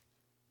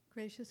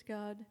Gracious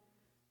God,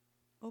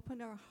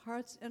 open our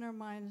hearts and our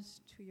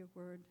minds to your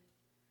word.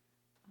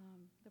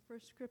 The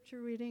first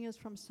scripture reading is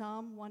from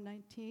Psalm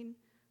 119,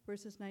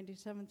 verses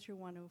 97 through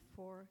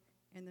 104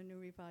 in the New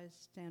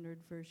Revised Standard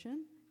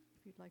Version.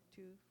 If you'd like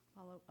to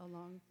follow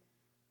along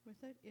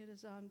with it, it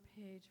is on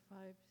page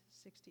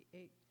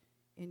 568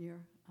 in your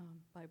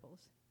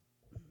Bibles.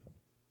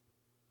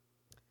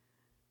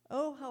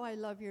 Oh, how I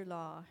love your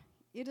law.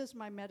 It is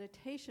my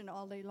meditation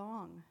all day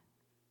long.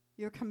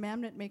 Your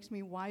commandment makes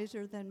me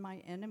wiser than my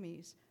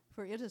enemies,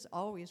 for it is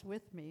always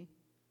with me.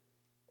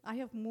 I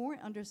have more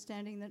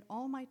understanding than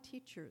all my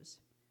teachers,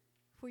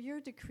 for your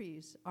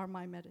decrees are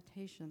my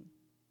meditation.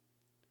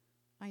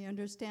 I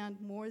understand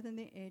more than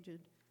the aged,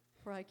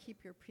 for I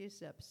keep your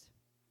precepts.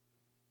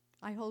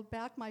 I hold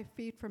back my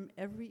feet from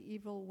every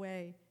evil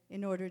way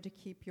in order to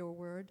keep your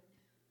word.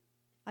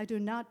 I do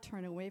not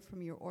turn away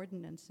from your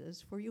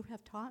ordinances, for you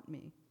have taught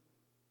me.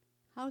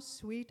 How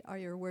sweet are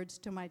your words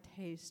to my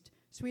taste,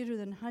 sweeter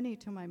than honey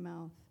to my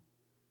mouth.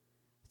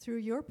 Through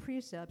your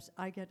precepts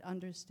I get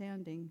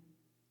understanding.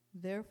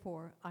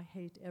 Therefore I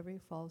hate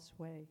every false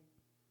way.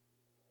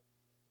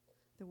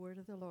 The word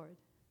of the Lord.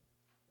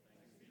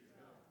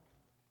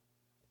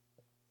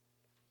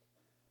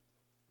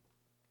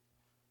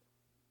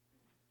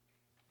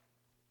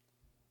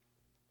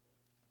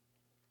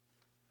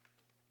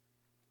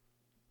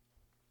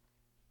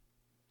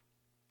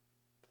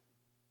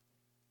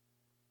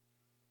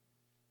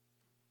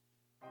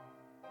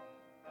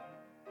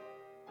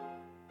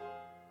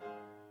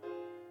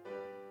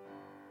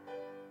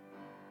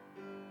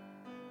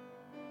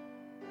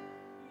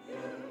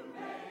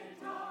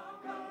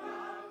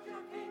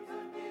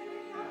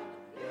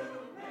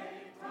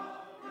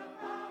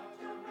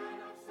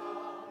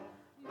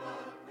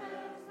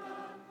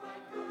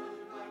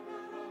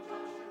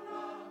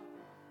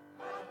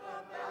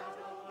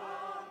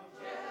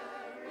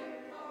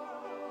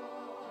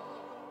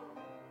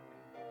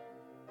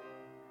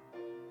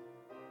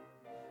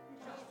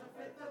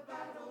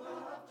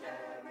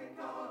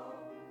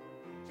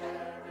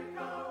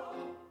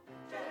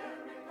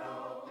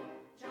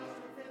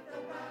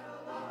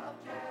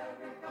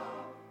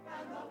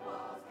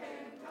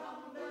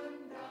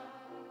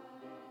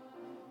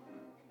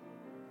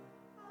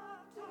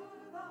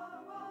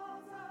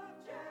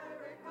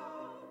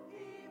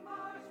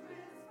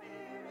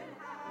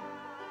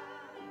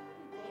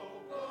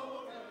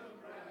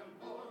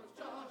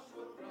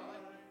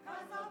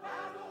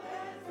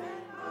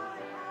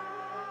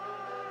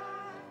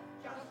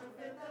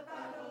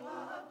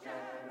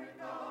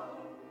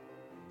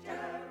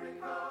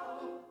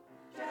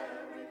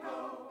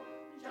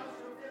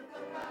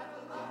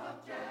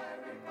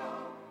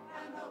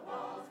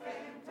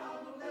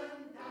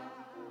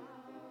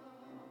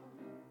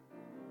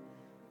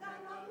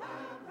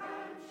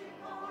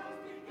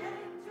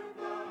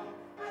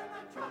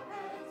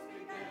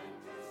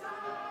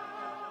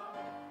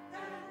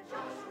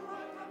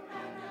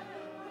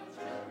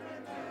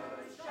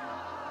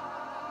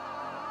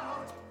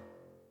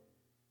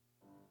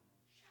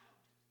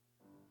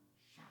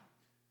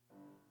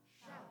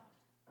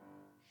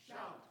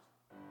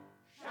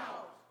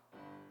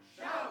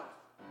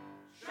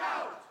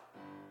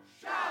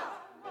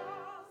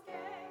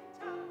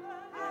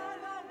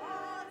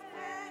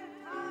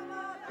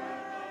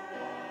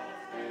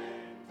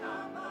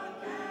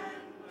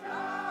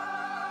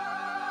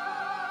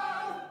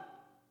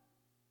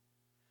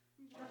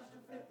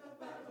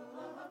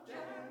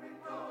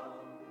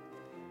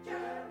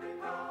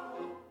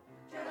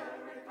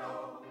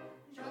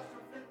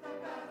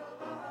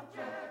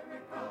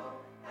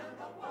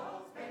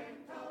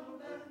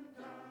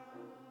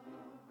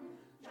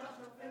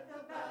 Thanks be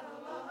to God.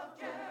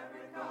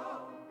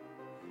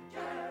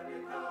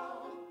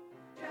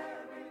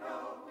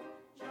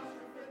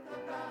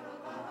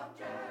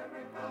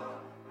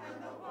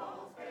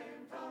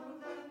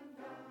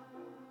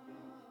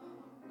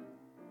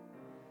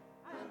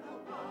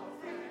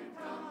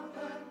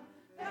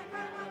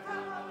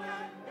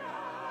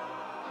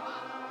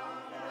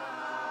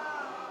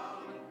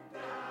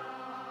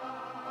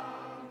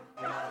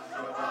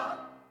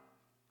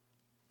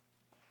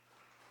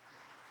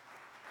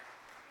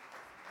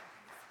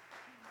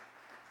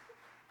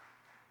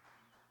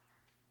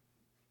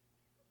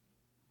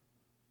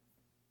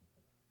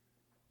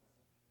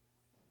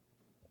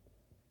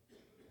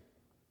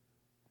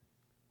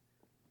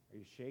 Are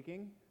you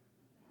shaking?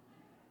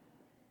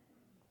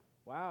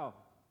 Wow,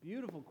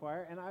 beautiful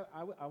choir. And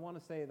I want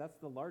to say that's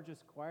the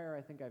largest choir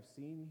I think I've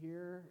seen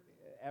here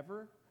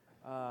ever.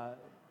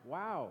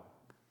 Wow,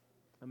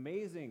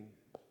 amazing.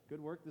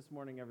 Good work this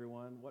morning,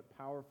 everyone. What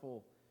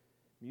powerful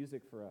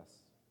music for us.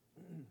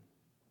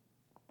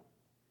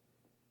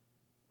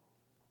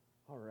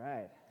 All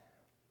right.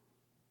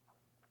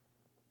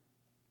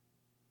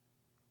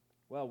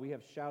 Well, we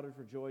have shouted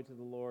for joy to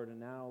the Lord, and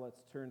now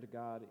let's turn to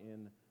God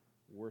in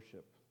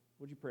worship.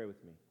 Would you pray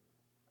with me?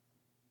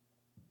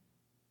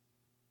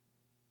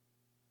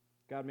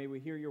 God, may we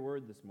hear your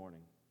word this morning.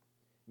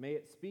 May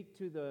it speak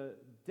to the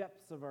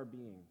depths of our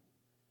being.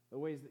 the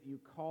ways that you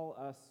call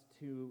us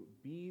to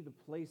be the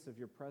place of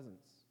your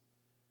presence,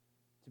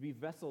 to be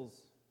vessels,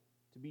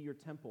 to be your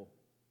temple.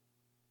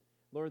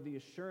 Lord, the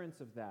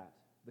assurance of that,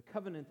 the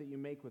covenant that you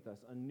make with us,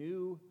 a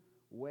new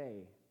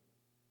way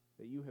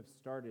that you have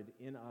started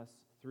in us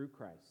through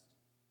Christ.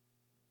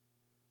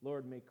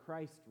 Lord, may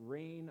Christ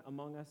reign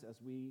among us as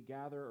we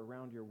gather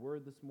around your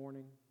word this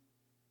morning.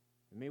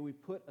 And may we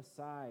put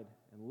aside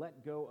and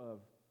let go of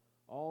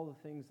all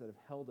the things that have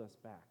held us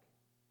back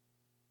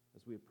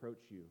as we approach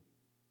you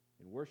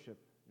in worship,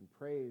 in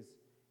praise,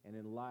 and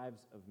in lives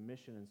of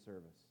mission and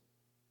service.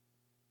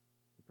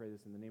 We pray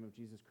this in the name of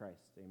Jesus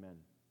Christ. Amen.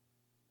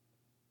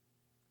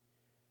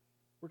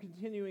 We're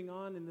continuing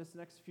on in this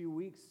next few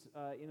weeks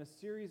in a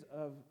series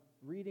of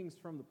readings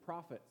from the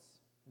prophets.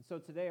 And so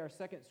today our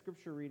second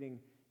scripture reading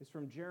is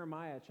from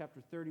Jeremiah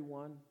chapter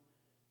 31,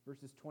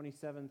 verses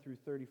 27 through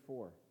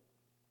 34.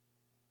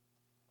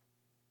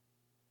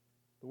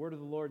 The word of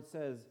the Lord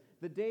says,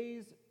 "The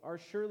days are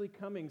surely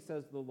coming,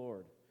 says the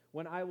Lord,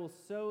 when I will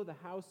sow the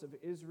house of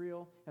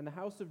Israel and the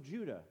house of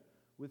Judah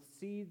with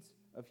seeds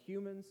of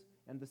humans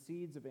and the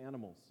seeds of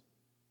animals.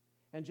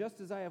 And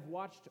just as I have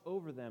watched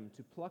over them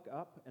to pluck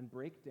up and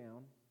break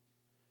down,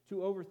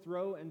 to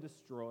overthrow and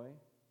destroy,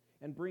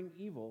 and bring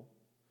evil,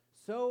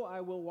 so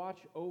I will watch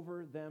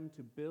over them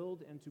to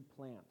build and to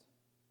plant,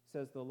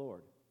 says the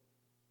Lord.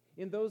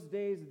 In those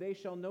days they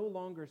shall no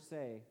longer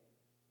say,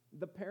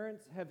 'The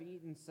parents have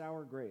eaten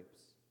sour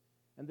grapes,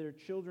 and their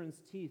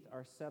children's teeth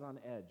are set on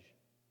edge.'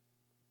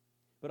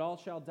 But all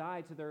shall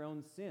die to their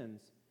own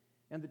sins,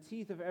 and the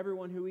teeth of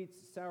everyone who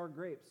eats sour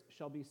grapes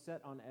shall be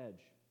set on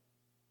edge.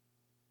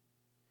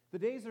 The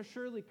days are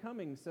surely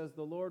coming, says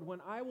the Lord, when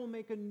I will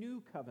make a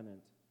new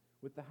covenant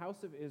with the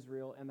house of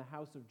Israel and the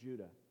house of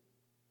Judah.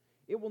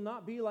 It will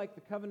not be like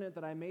the covenant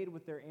that I made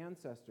with their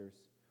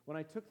ancestors when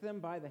I took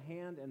them by the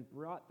hand and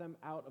brought them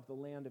out of the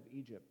land of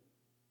Egypt.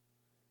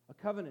 A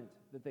covenant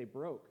that they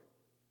broke,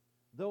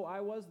 though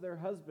I was their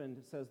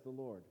husband, says the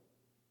Lord.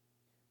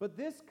 But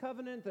this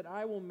covenant that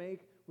I will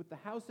make with the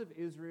house of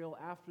Israel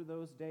after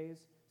those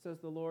days, says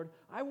the Lord,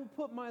 I will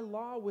put my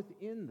law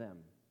within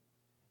them,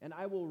 and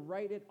I will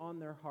write it on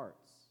their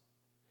hearts.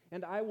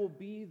 And I will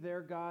be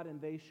their God, and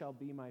they shall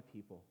be my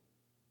people.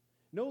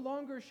 No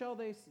longer shall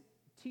they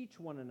teach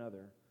one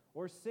another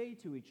or say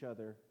to each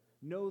other,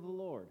 'Know the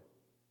Lord,'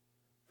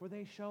 for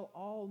they shall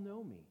all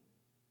know me,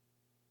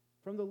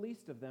 from the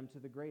least of them to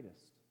the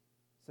greatest,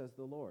 says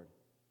the Lord.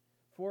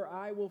 For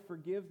I will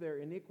forgive their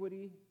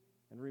iniquity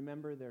and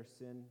remember their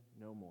sin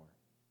no more."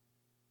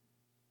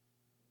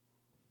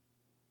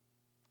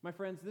 My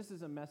friends, this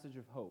is a message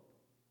of hope.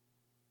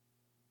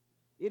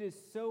 It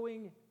is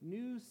sowing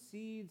new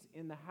seeds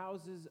in the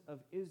houses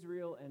of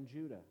Israel and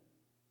Judah.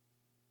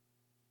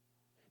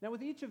 Now,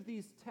 with each of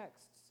these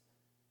texts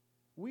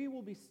we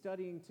will be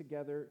studying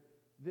together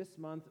this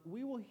month,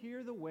 we will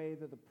hear the way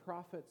that the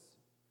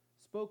prophets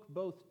spoke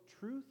both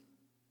truth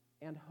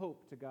and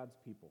hope to God's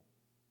people.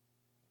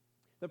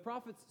 The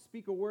prophets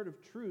speak a word of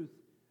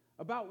truth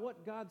about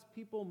what God's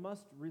people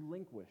must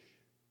relinquish,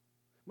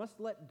 must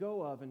let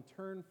go of and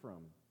turn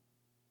from.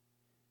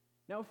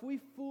 Now, if we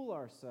fool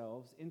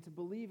ourselves into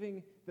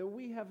believing that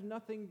we have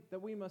nothing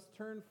that we must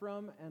turn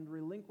from and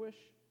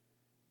relinquish,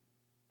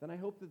 then I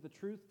hope that the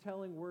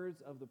truth-telling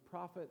words of the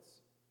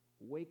prophets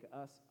wake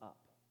us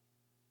up.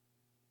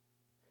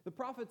 The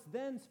prophets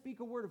then speak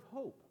a word of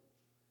hope.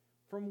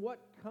 From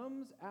what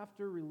comes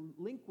after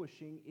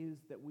relinquishing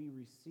is that we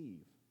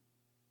receive.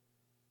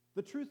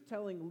 The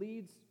truth-telling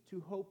leads to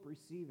hope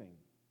receiving.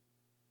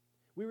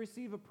 We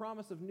receive a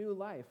promise of new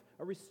life,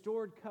 a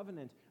restored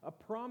covenant, a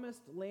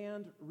promised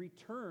land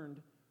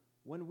returned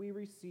when we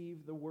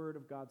receive the word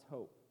of God's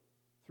hope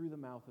through the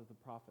mouth of the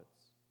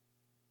prophets.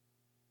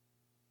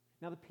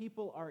 Now, the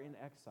people are in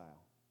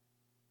exile.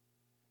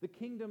 The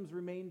kingdoms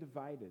remain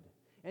divided,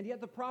 and yet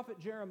the prophet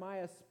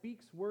Jeremiah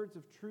speaks words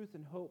of truth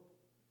and hope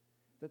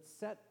that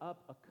set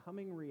up a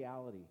coming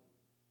reality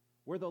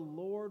where the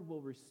Lord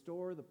will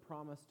restore the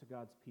promise to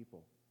God's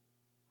people.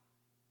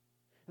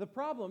 The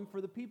problem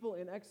for the people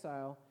in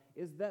exile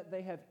is that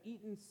they have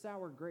eaten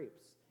sour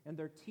grapes and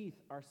their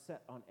teeth are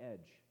set on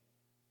edge.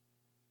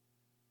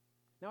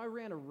 Now, I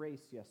ran a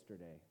race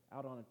yesterday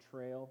out on a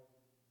trail,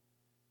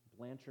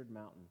 Blanchard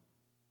Mountain.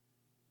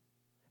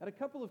 At a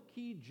couple of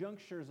key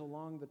junctures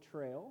along the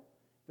trail,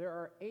 there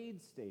are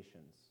aid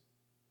stations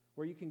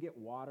where you can get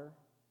water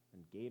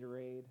and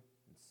Gatorade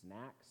and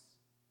snacks.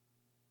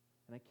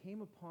 And I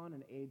came upon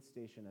an aid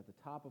station at the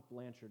top of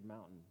Blanchard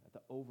Mountain at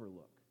the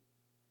overlook.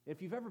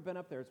 If you've ever been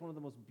up there, it's one of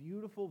the most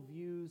beautiful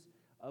views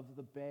of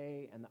the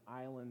bay and the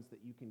islands that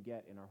you can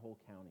get in our whole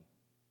county.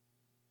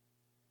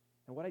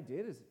 And what I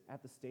did is,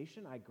 at the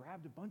station, I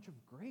grabbed a bunch of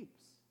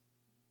grapes.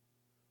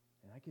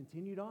 And I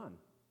continued on.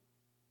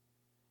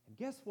 And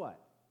guess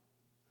what?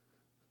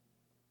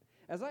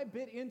 As I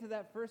bit into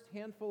that first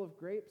handful of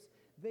grapes,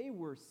 they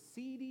were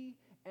seedy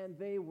and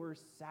they were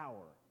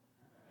sour.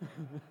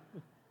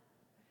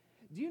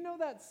 Do you know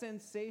that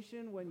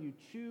sensation when you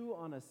chew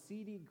on a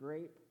seedy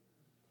grape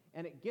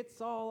and it gets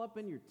all up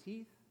in your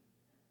teeth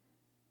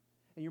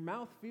and your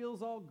mouth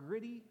feels all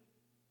gritty?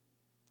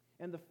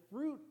 And the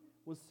fruit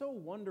was so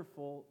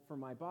wonderful for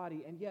my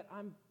body, and yet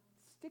I'm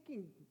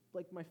sticking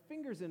like my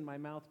fingers in my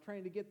mouth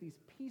trying to get these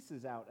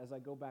pieces out as I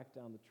go back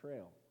down the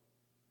trail.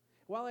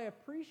 While I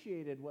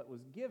appreciated what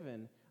was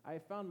given, I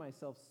found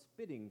myself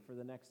spitting for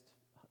the next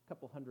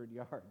couple hundred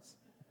yards.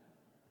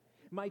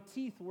 My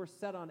teeth were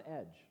set on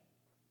edge.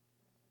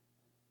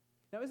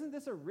 Now, isn't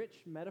this a rich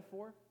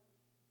metaphor?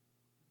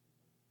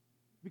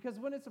 Because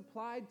when it's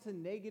applied to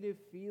negative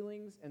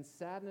feelings and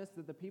sadness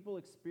that the people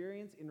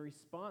experience in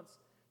response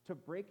to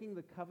breaking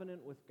the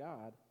covenant with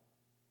God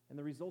and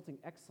the resulting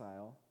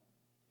exile,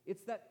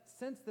 it's that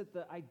sense that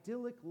the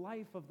idyllic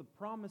life of the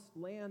promised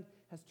land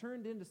has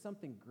turned into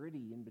something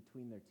gritty in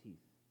between their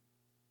teeth.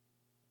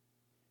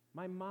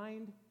 My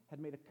mind had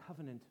made a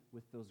covenant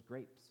with those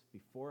grapes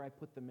before I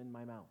put them in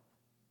my mouth.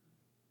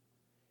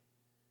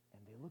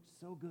 And they looked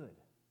so good.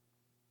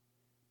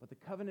 But the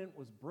covenant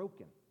was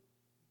broken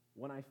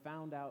when I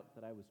found out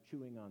that I was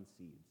chewing on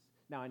seeds.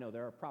 Now, I know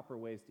there are proper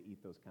ways to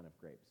eat those kind of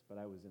grapes, but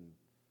I was in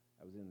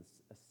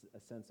a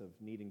sense of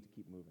needing to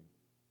keep moving.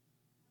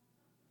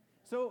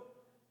 So,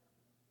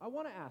 I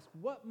want to ask,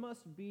 what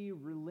must be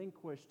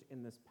relinquished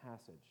in this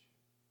passage?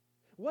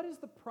 What is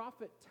the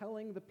prophet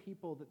telling the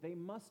people that they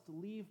must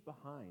leave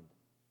behind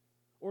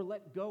or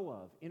let go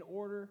of in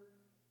order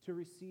to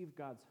receive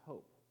God's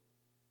hope?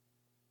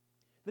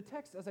 The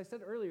text, as I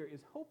said earlier,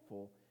 is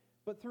hopeful,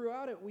 but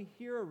throughout it we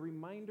hear a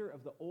reminder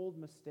of the old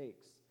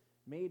mistakes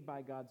made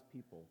by God's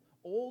people,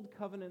 old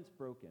covenants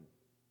broken,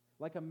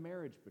 like a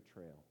marriage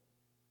betrayal.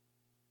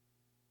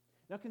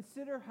 Now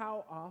consider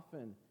how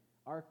often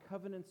our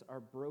covenants are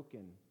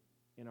broken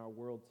in our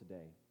world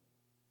today.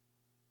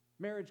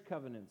 Marriage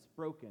covenants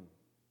broken.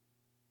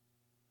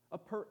 A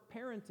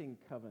parenting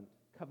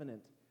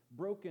covenant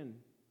broken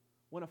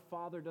when a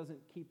father doesn't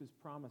keep his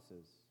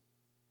promises.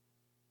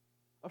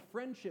 A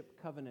friendship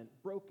covenant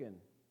broken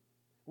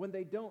when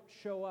they don't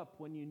show up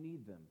when you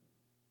need them.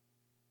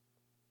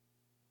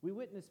 We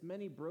witness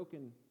many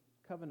broken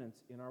covenants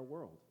in our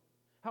world.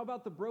 How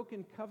about the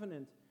broken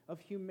covenant of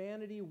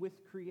humanity with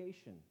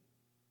creation,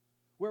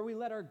 where we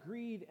let our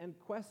greed and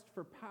quest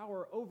for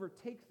power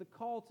overtake the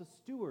call to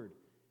steward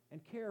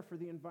and care for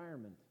the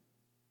environment?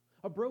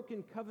 A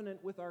broken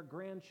covenant with our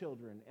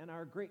grandchildren and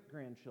our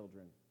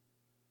great-grandchildren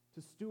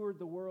to steward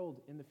the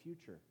world in the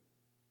future.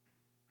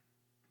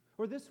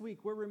 Or this week,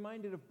 we're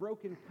reminded of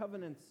broken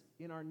covenants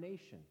in our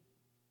nation.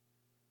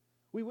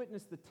 We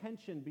witness the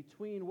tension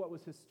between what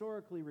was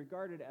historically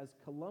regarded as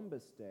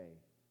Columbus Day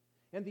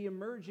and the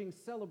emerging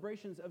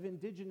celebrations of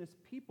Indigenous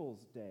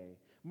Peoples Day,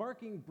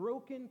 marking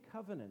broken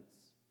covenants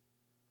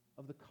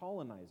of the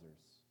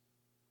colonizers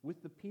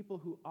with the people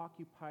who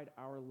occupied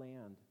our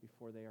land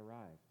before they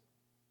arrived.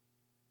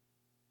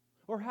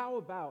 Or how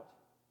about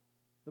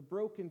the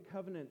broken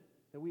covenant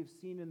that we've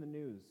seen in the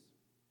news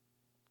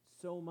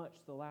so much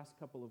the last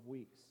couple of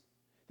weeks?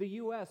 The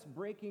U.S.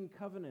 breaking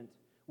covenant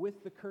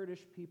with the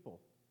Kurdish people,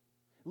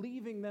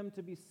 leaving them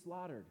to be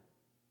slaughtered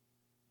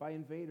by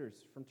invaders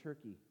from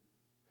Turkey.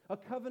 A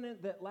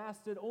covenant that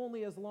lasted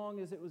only as long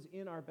as it was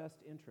in our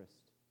best interest.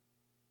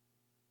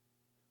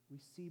 We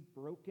see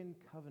broken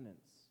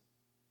covenants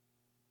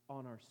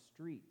on our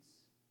streets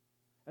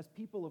as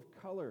people of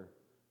color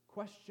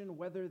question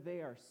whether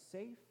they are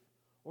safe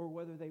or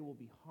whether they will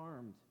be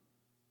harmed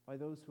by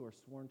those who are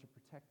sworn to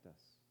protect us.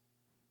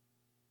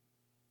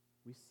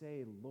 We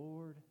say,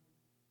 Lord,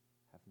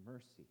 have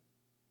mercy.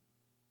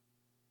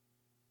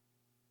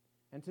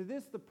 And to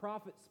this the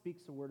prophet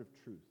speaks a word of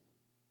truth.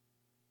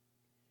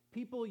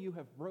 People, you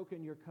have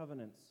broken your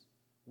covenants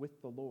with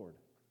the Lord.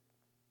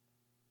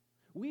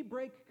 We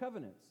break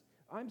covenants.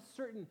 I'm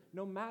certain,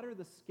 no matter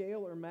the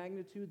scale or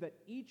magnitude, that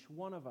each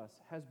one of us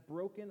has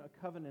broken a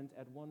covenant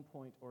at one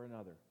point or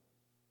another.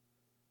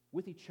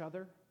 With each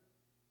other,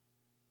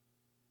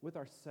 with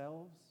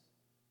ourselves,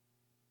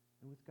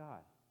 and with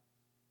God.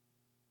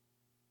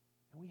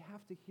 And we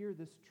have to hear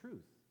this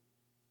truth.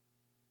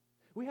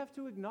 We have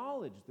to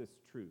acknowledge this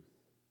truth,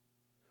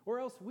 or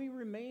else we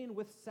remain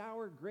with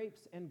sour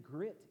grapes and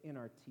grit in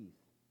our teeth,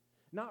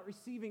 not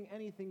receiving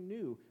anything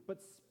new,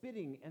 but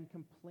spitting and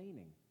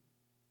complaining.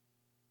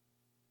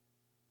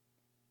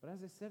 But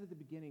as I said at the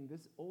beginning,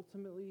 this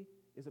ultimately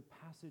is a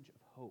passage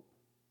of hope.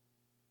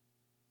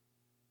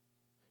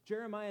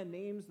 Jeremiah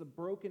names the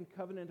broken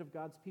covenant of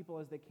God's people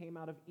as they came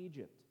out of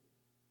Egypt.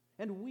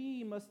 And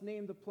we must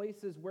name the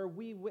places where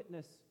we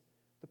witness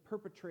the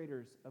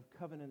perpetrators of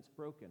covenants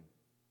broken.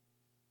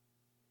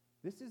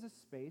 This is a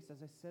space,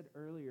 as I said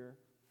earlier,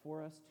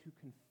 for us to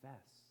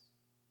confess.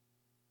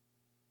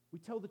 We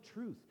tell the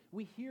truth.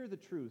 We hear the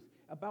truth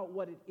about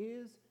what it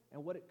is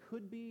and what it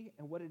could be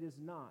and what it is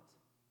not.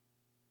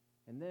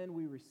 And then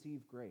we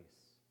receive grace.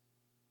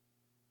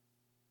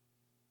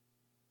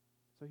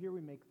 So here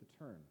we make the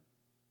turn.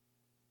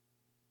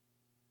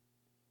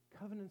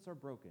 Covenants are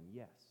broken,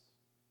 yes.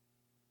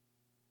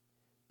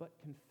 But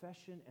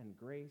confession and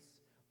grace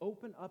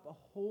open up a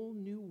whole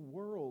new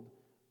world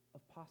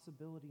of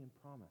possibility and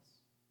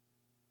promise.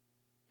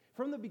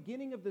 From the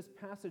beginning of this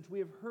passage, we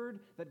have heard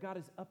that God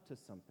is up to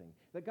something,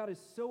 that God is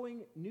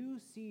sowing new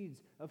seeds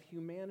of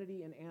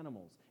humanity and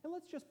animals. And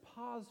let's just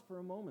pause for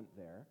a moment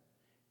there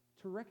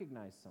to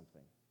recognize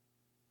something.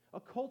 A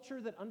culture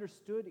that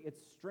understood its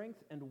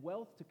strength and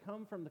wealth to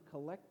come from the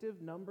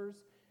collective numbers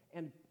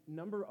and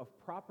number of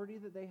property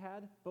that they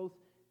had, both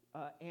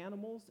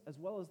animals as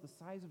well as the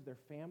size of their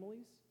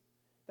families,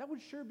 that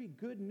would sure be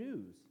good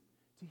news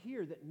to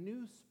hear that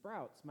new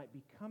sprouts might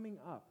be coming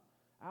up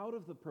out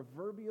of the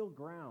proverbial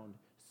ground,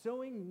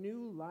 sowing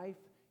new life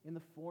in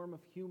the form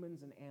of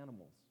humans and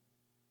animals.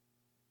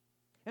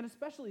 And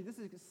especially, this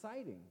is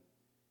exciting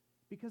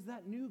because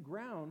that new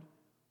ground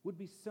would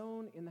be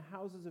sown in the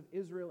houses of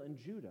Israel and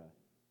Judah,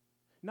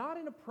 not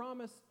in a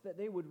promise that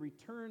they would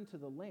return to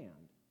the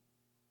land.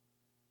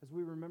 As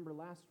we remember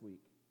last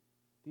week,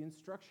 the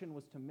instruction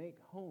was to make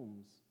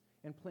homes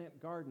and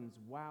plant gardens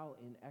while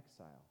in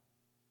exile.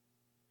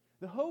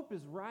 The hope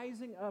is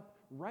rising up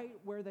right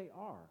where they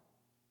are.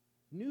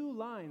 New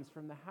lines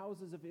from the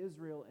houses of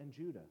Israel and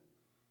Judah.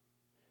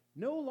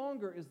 No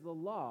longer is the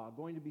law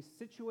going to be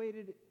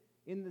situated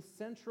in the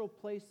central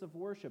place of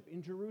worship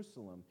in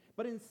Jerusalem,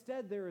 but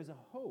instead there is a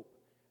hope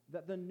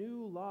that the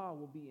new law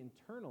will be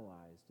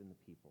internalized in the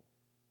people.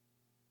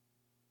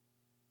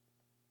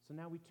 So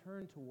now we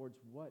turn towards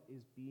what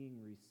is being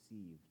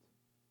received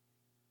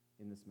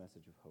in this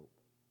message of hope.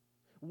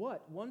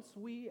 What, once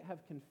we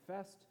have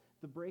confessed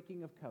the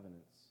breaking of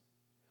covenants,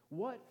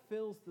 what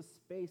fills the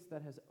space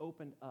that has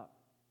opened up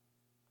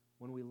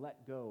when we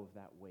let go of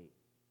that weight?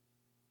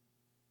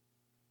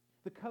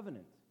 The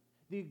covenant,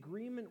 the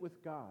agreement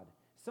with God,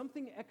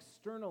 something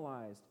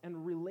externalized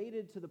and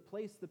related to the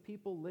place the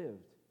people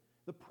lived,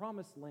 the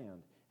promised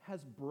land,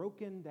 has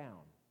broken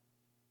down.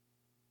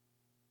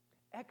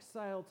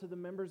 Exile to the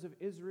members of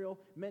Israel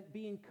meant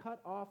being cut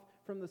off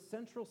from the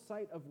central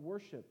site of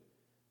worship,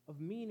 of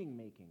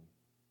meaning-making,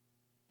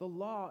 the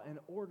law and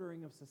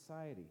ordering of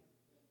society.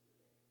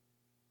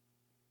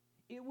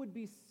 It would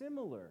be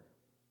similar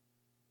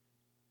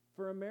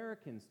for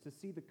Americans to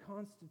see the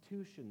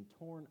Constitution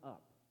torn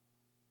up,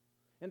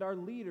 and our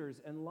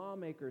leaders and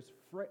lawmakers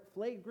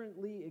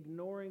flagrantly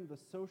ignoring the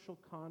social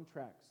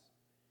contracts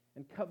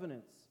and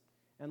covenants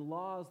and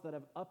laws that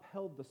have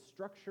upheld the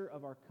structure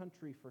of our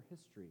country for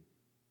history.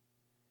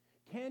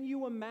 Can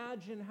you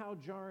imagine how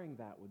jarring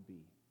that would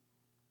be?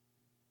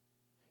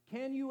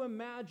 Can you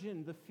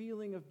imagine the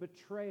feeling of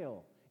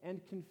betrayal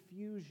and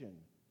confusion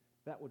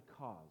that would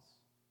cause?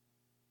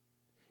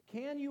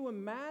 Can you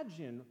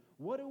imagine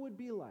what it would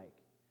be like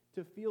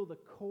to feel the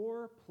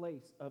core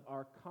place of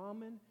our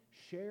common,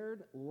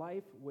 shared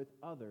life with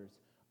others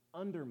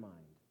undermined,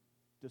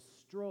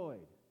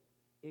 destroyed,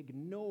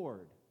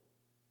 ignored,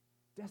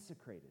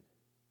 desecrated?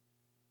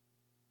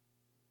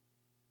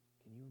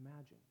 Can you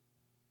imagine?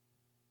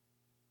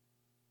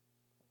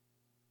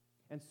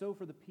 And so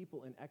for the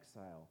people in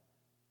exile,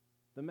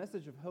 the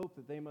message of hope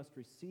that they must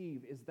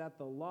receive is that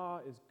the law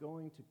is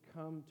going to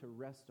come to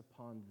rest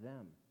upon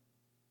them.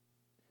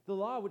 The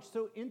law which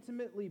so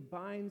intimately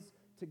binds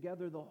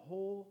together the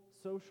whole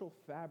social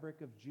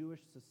fabric of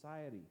Jewish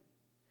society.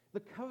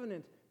 The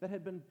covenant that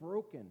had been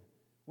broken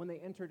when they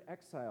entered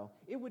exile,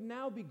 it would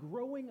now be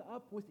growing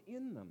up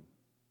within them.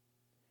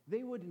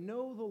 They would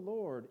know the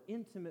Lord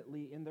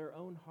intimately in their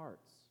own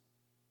hearts.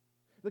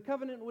 The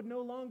covenant would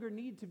no longer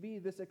need to be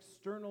this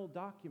external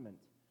document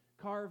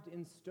carved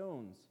in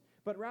stones,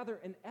 but rather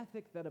an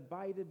ethic that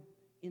abided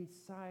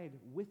inside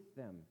with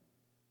them,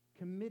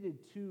 committed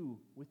to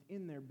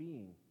within their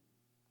being.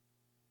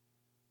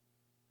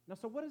 Now,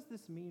 so what does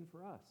this mean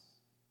for us?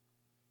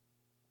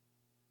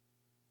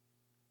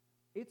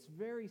 It's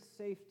very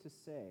safe to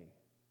say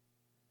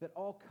that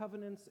all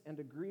covenants and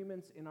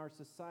agreements in our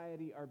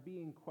society are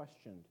being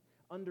questioned,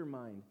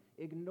 undermined,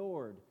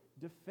 ignored,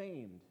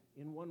 defamed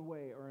in one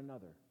way or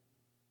another.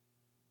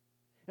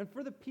 And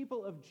for the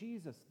people of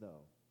Jesus,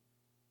 though,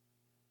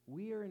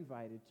 we are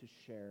invited to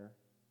share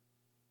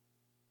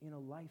in a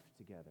life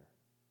together,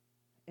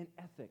 an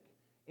ethic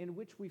in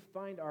which we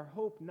find our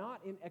hope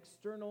not in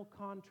external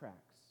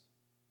contracts,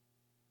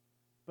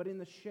 but in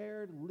the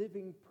shared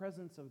living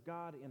presence of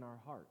God in our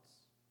hearts,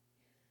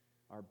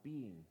 our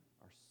being,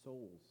 our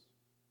souls.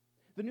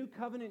 The new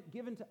covenant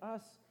given to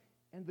us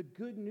and the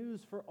good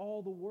news for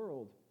all the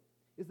world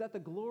is that the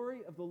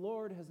glory of the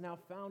Lord has now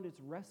found its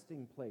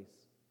resting place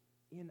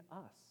in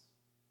us.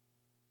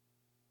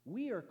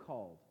 We are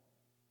called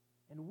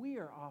and we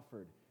are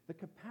offered the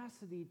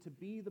capacity to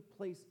be the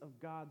place of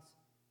God's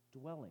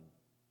dwelling.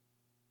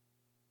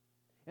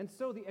 And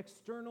so the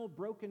external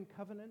broken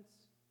covenants,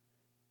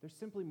 they're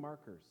simply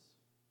markers,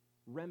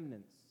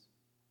 remnants,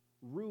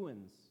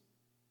 ruins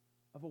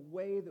of a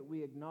way that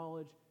we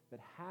acknowledge that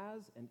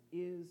has and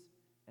is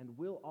and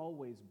will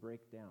always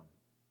break down.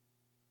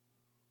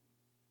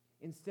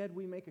 Instead,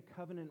 we make a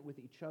covenant with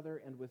each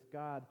other and with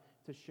God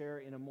to share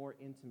in a more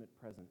intimate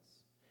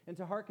presence. And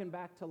to hearken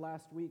back to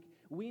last week,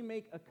 we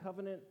make a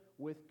covenant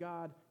with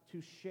God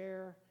to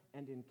share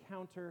and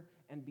encounter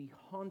and be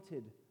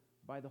haunted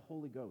by the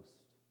Holy Ghost,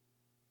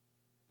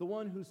 the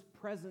one whose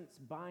presence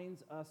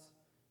binds us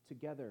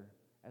together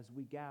as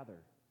we gather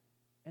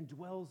and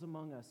dwells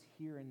among us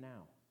here and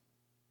now.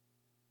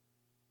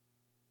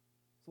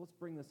 So let's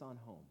bring this on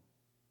home.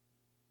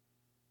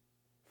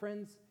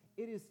 Friends,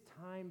 it is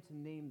time to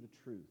name the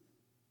truth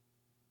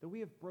that we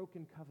have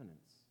broken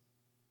covenants,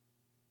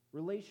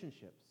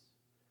 relationships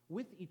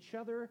with each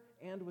other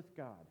and with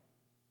God.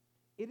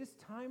 It is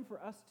time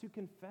for us to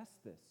confess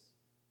this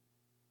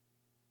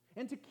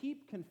and to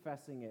keep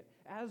confessing it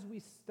as we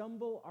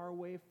stumble our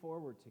way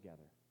forward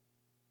together.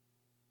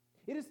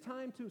 It is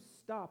time to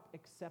stop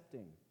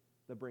accepting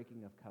the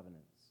breaking of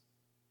covenants,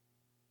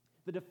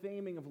 the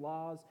defaming of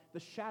laws, the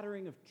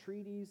shattering of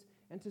treaties,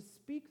 and to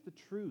speak the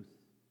truth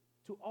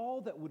to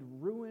all that would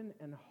ruin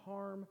and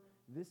harm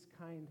this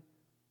kind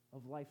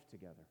of life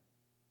together.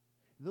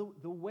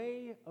 The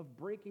way of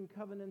breaking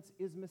covenants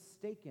is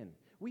mistaken.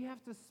 We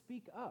have to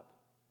speak up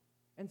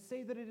and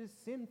say that it is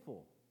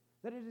sinful,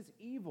 that it is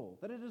evil,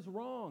 that it is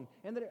wrong,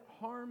 and that it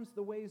harms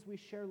the ways we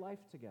share life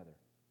together.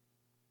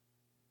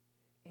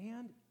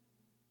 And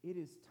it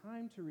is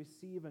time to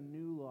receive a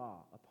new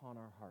law upon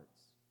our hearts.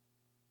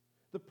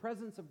 The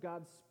presence of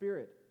God's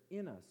Spirit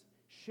in us,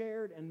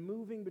 shared and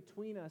moving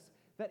between us,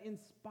 that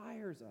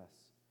inspires us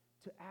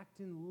to act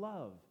in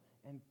love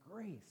and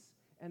grace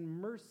and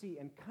mercy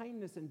and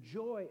kindness and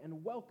joy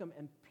and welcome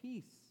and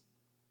peace.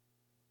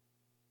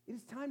 It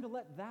is time to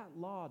let that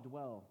law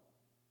dwell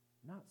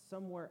not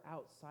somewhere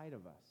outside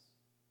of us,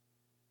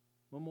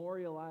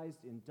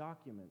 memorialized in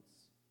documents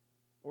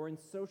or in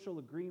social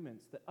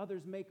agreements that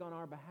others make on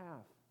our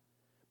behalf,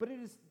 but it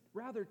is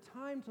rather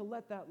time to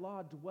let that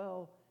law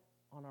dwell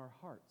on our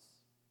hearts,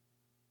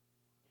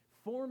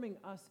 forming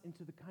us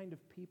into the kind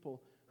of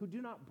people who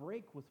do not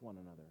break with one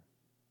another,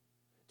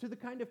 to the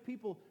kind of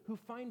people who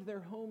find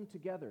their home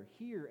together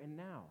here and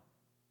now,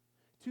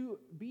 to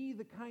be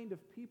the kind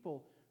of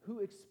people who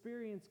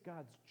experience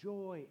God's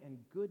joy and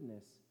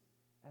goodness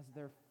as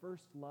their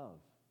first love,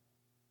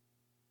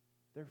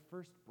 their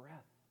first breath,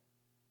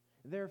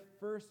 their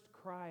first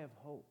cry of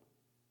hope.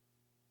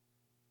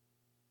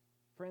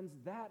 Friends,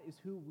 that is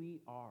who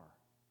we are.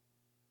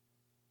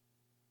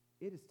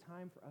 It is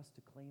time for us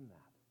to claim that.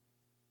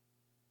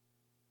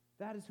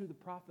 That is who the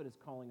prophet is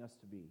calling us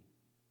to be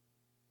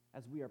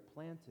as we are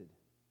planted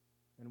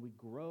and we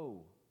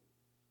grow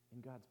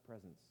in God's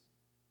presence.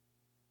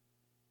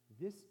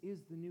 This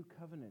is the new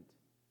covenant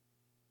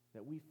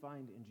that we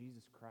find in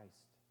Jesus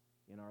Christ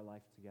in our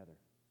life together.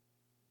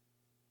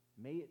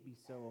 May it be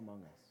so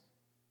among us.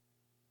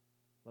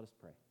 Let us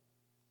pray.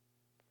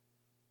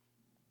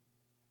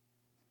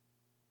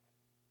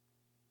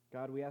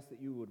 God, we ask that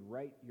you would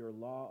write your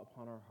law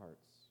upon our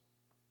hearts,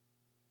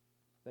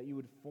 that you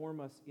would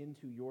form us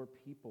into your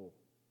people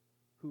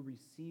who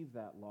receive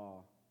that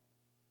law.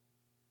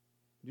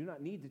 We do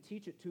not need to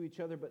teach it to each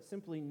other, but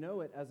simply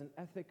know it as an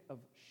ethic of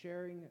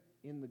sharing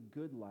in the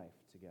good life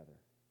together.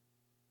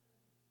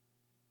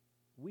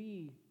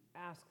 We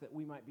ask that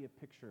we might be a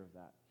picture of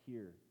that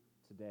here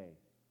today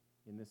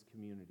in this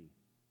community.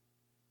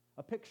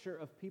 A picture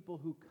of people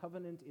who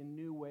covenant in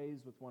new ways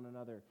with one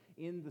another,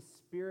 in the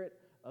spirit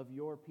of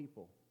your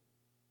people,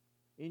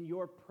 in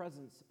your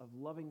presence of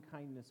loving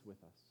kindness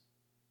with us.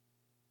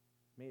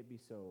 May it be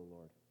so, O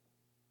Lord.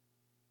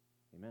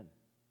 Amen.